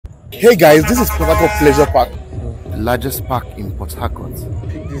Hey guys, this is Portharcourt Pleasure Park, the largest park in Port Harcourt.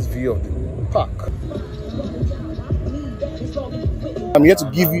 Pick this view of the park. I'm here to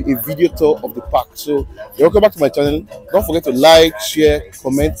give you a video tour of the park. So, welcome back to my channel. Don't forget to like, share,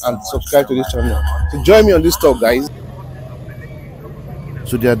 comment, and subscribe to this channel. So, join me on this tour, guys.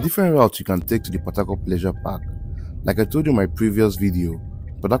 So, there are different routes you can take to the Portharcourt Pleasure Park. Like I told you in my previous video,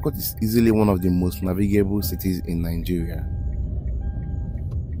 Port Harcourt is easily one of the most navigable cities in Nigeria.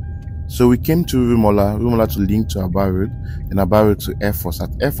 So we came to Rumola to link to Aba Road, then Aba Road to Air Force.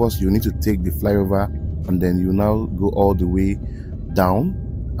 At Air Force, you need to take the flyover, and then you now go all the way down,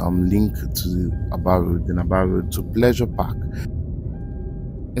 link to Aba Road, then Aba Road to Pleasure Park.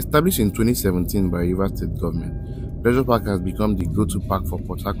 Established in 2017 by Rivers State Government, Pleasure Park has become the go-to park for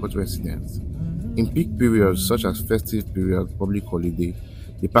Port Harcourt residents. In peak periods such as festive period, public holiday,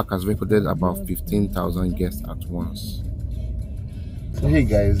 the park has recorded about 15,000 guests at once. So hey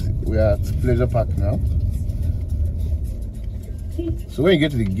guys, we are at Pleasure Park now. So when you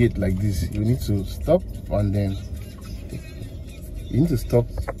get to the gate like this, you need to stop and then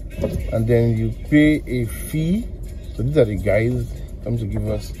you pay a fee. So these are the guys come to give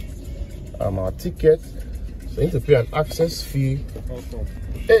us our ticket. So you need to pay an access fee.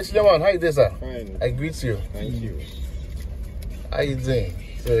 Hey Suleiman, how you doing, sir? Fine. I greet you. Thank you. How you doing?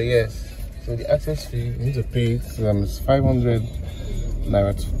 So yes, so the access fee you need to pay it. It's 500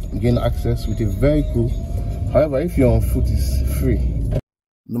 naira to gain access with a vehicle. However, if you're on foot, it's free.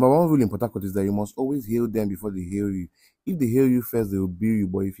 Number one rule in Port Harcourt is that you must always hail them before they hail you. If they hail you first, they will bill you,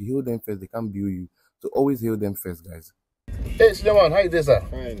 but if you hail them first, they can't bill you. So always hail them first, guys. Hey Suleiman, how you doing, sir?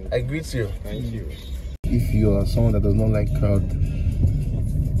 Fine. I greet you. Thank you. If you are someone that does not like crowd,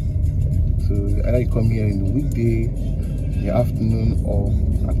 so either you come here in the weekday, in the afternoon, or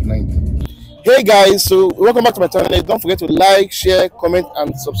at night. Hey guys, so welcome back to my channel. Don't forget to like, share, comment,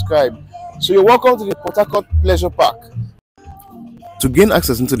 and subscribe. So you're welcome to the Portharcourt Pleasure Park. To gain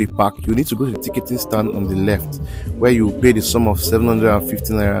access into the park, you need to go to the ticketing stand on the left, where you pay the sum of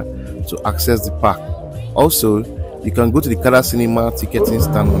 750 naira to access the park. Also, you can go to the Kada Cinema ticketing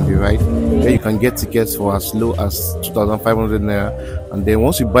stand on the right, where you can get tickets for as low as 2,500 naira. And then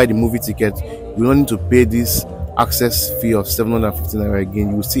once you buy the movie ticket, you don't need to pay this access fee of 750 naira again.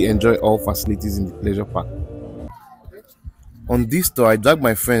 You will still enjoy all facilities in the pleasure park. On this tour, I dragged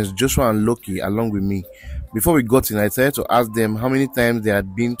my friends Joshua and Loki along with me. Before we got in, I decided to ask them how many times they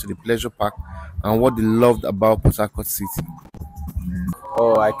had been to the pleasure park and what they loved about Port Harcourt City.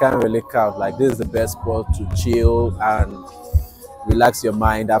 Oh, I can't really count. Like, this is the best spot to chill and relax your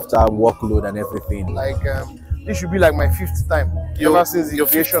mind after workload and everything. Like this should be like my 5th time ever since the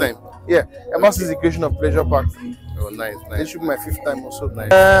creation. Yeah, ever since the creation of Pleasure Park. Oh, nice. This should be my 5th time also.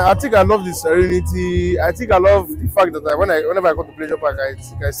 Nice. I think I love the serenity. I think I love the fact that whenever I go to Pleasure Park,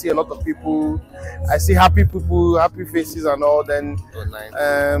 I see a lot of people. I see happy people, happy faces and all. Then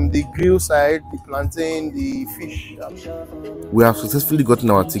the grill side, the plantain, the fish. We have successfully gotten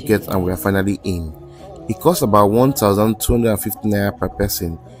our tickets and we are finally in. It costs about 1,250 naira per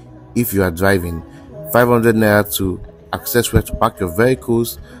person if you are driving, 500 naira to access where to park your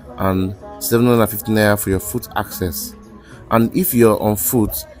vehicles, and 750 naira for your foot access. And if you're on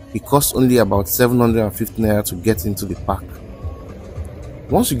foot, it costs only about 750 naira to get into the park.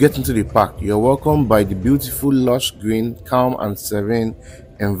 Once you get into the park, you're welcomed by the beautiful, lush green, calm and serene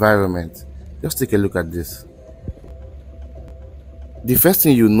environment. Just take a look at this. The first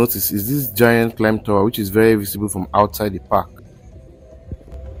thing you'll notice is this giant climb tower, which is very visible from outside the park.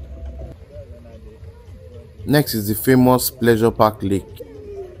 Next is the famous Pleasure Park Lake.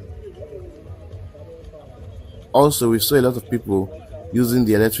 Also, we saw a lot of people using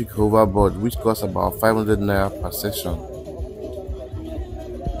the electric hoverboard, which costs about 500 naira per session.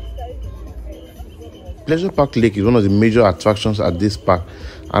 Pleasure Park Lake is one of the major attractions at this park,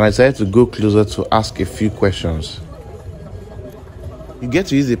 and I decided to go closer to ask a few questions. You get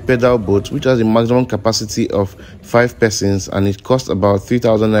to use a pedal boat, which has a maximum capacity of 5 persons, and it costs about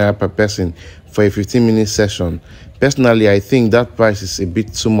 3,000 naira per person for a 15-minute session. Personally, I think that price is a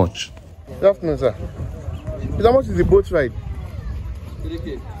bit too much. Good afternoon, sir. How much is the boat ride?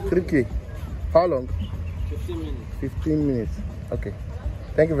 3K. 3K. How long? 15 minutes. 15 minutes. Okay.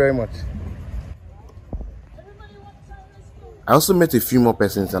 Thank you very much. I also met a few more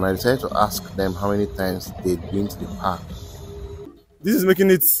persons and I decided to ask them how many times they'd been to the park. This is making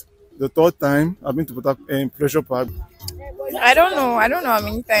it the 3rd time I've been to Pleasure Park. I don't know how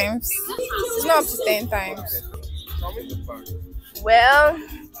many times. It's not up to 10 times. Well,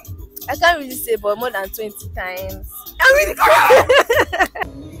 I can't really say, but more than 20 times.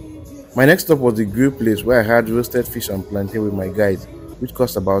 My next stop was the grill place where I had roasted fish and plantain with my guys. which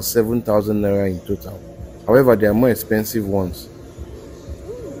cost about 7,000 naira in total. However, there are more expensive ones.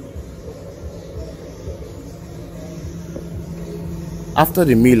 After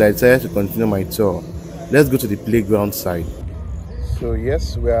the meal, I decided to continue my tour. Let's go to the playground side. So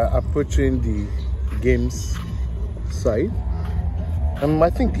yes, we are approaching the games side. I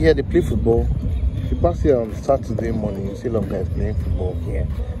think here they play football. If you pass here on Saturday morning, you see a lot of guys playing football here.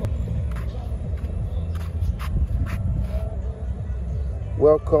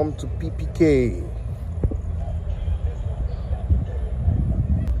 Welcome to PPK.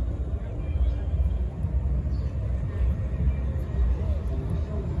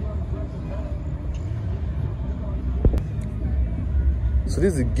 So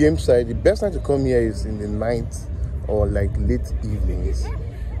this is the game side. The best time to come here is in the night or like late evenings.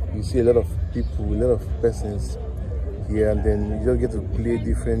 You see a lot of people, a lot of persons here, and then you just get to play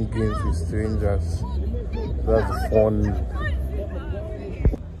different games with strangers. That's fun.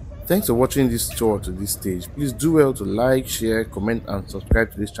 Thanks for watching this tour to this stage. Please do well to like, share, comment and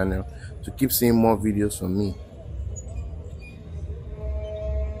subscribe to this channel to keep seeing more videos from me.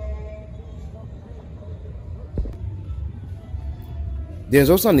 There's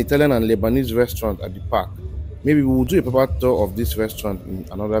also an Italian and Lebanese restaurant at the park. Maybe we will do a proper tour of this restaurant in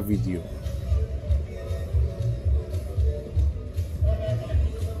another video.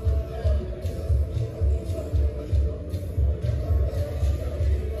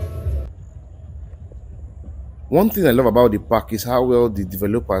 One thing I love about the park is how well the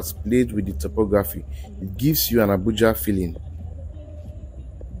developers played with the topography. It gives you an Abuja feeling.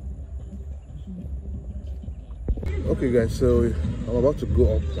 Okay guys, so I'm about to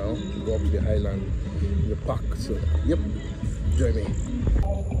go up now, go up to the highland in the park. So yep, join me.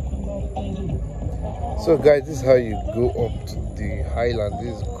 So guys, this is how you go up to the highland.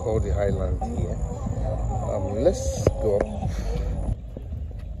 This is called the highland here. Let's go up.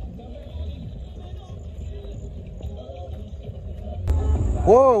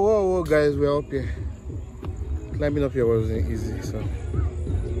 Whoa guys, we're up here. Climbing up here wasn't easy, so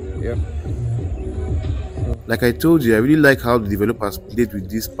yeah. Like I told you, I really like how the developers played with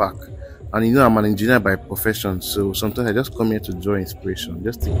this park. And you know, I'm an engineer by profession, so sometimes I just come here to draw inspiration.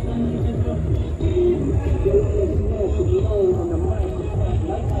 Just think.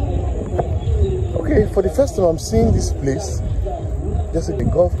 Okay, for the first time I'm seeing this place, just like a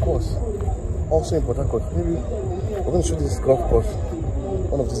golf course, also in Port Harcourt. Maybe we're going to show this golf course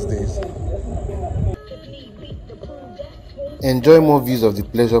one of these days. Enjoy more views of the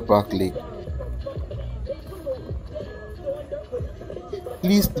Pleasure Park Lake.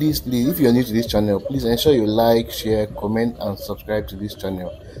 Please, if you're new to this channel, please ensure you like, share, comment and subscribe to this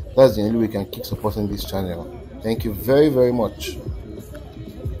channel. That's the only way we can keep supporting this channel. Thank you very, very much.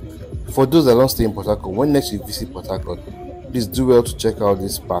 For those that don't stay in Port Harcourt, when next you visit Port Harcourt, please do well to check out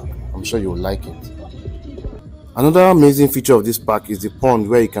this park. I'm sure you'll like it. Another amazing feature of this park is the pond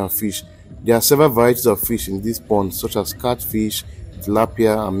where you can fish. There are several varieties of fish in this pond, such as catfish,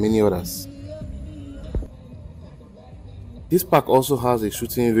 tilapia and many others. This park also has a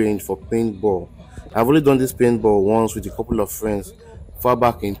shooting range for paintball. I've only done this paintball once with a couple of friends far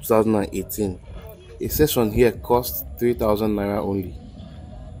back in 2018. A session here costs 3,000 naira only.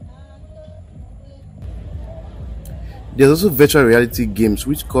 There's also virtual reality games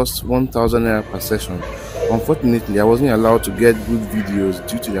which cost 1,000 naira per session. Unfortunately, I wasn't allowed to get good videos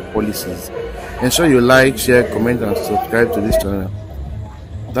due to their policies. Ensure you like, share, comment and subscribe to this channel.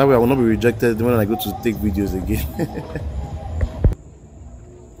 That way I will not be rejected when I go to take videos again.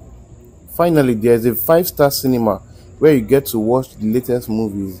 Finally, there is a 5-star cinema where you get to watch the latest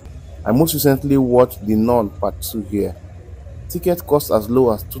movies. I most recently watched The Nun Part 2 here. Ticket costs as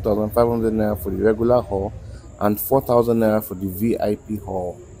low as 2,500 naira for the regular hall and 4,000 naira for the VIP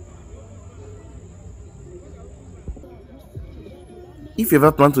hall. If you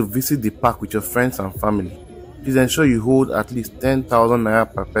ever plan to visit the park with your friends and family, please ensure you hold at least 10,000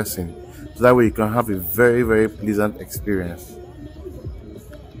 naira per person, so that way you can have a very, very pleasant experience.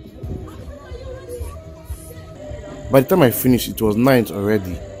 By the time I finished, it was night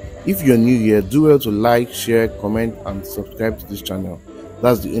already. If you're new here, do well to like, share, comment and subscribe to this channel.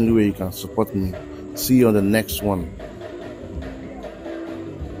 That's the only way you can support me. See you on the next one.